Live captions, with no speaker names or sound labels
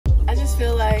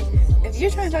feel like if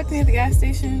you're trying to talk to me at the gas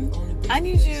station, I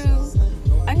need you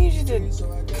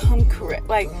to come correct.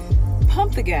 Like,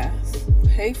 pump the gas.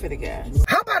 Pay for the gas.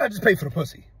 How about I just pay for the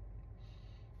pussy?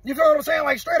 You feel what I'm saying?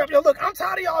 Like, straight up, yo, look, I'm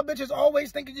tired of y'all bitches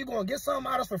always thinking you're going to get something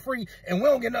out of us for free and we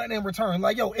don't get nothing in return.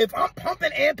 Like, yo, if I'm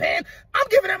pumping and paying, I'm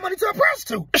giving that money to a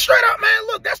prostitute. Straight up, man,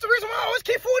 look, that's the reason why I always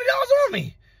keep $40 on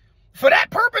me. For that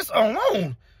purpose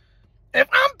alone. If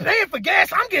I'm paying for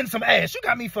gas, I'm getting some ass. You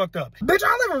got me fucked up. Bitch,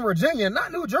 I live in Virginia,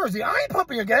 not New Jersey. I ain't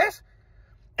pumping your gas.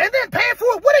 And then paying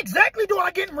for it, what exactly do I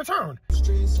get in return?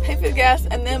 Pay for the gas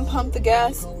and then pump the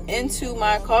gas into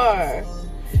my car.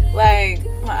 Like,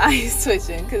 my eye is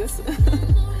twitching because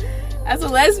as a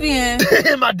lesbian...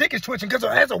 My dick is twitching because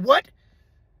as a what?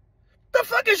 The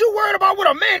fuck is you worried about what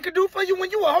a man could do for you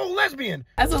when you a whole lesbian?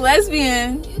 As a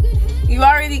lesbian, you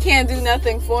already can't do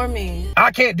nothing for me.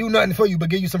 I can't do nothing for you but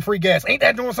give you some free gas. Ain't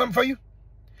that doing something for you?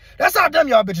 That's how dumb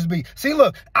y'all bitches be. See,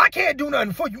 look, I can't do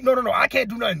nothing for you. No, I can't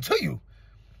do nothing to you.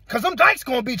 Because them dykes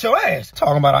gonna beat your ass.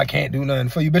 Talking about I can't do nothing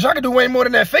for you. Bitch, I can do way more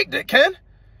than that fake dick can.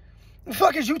 The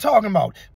fuck is you talking about?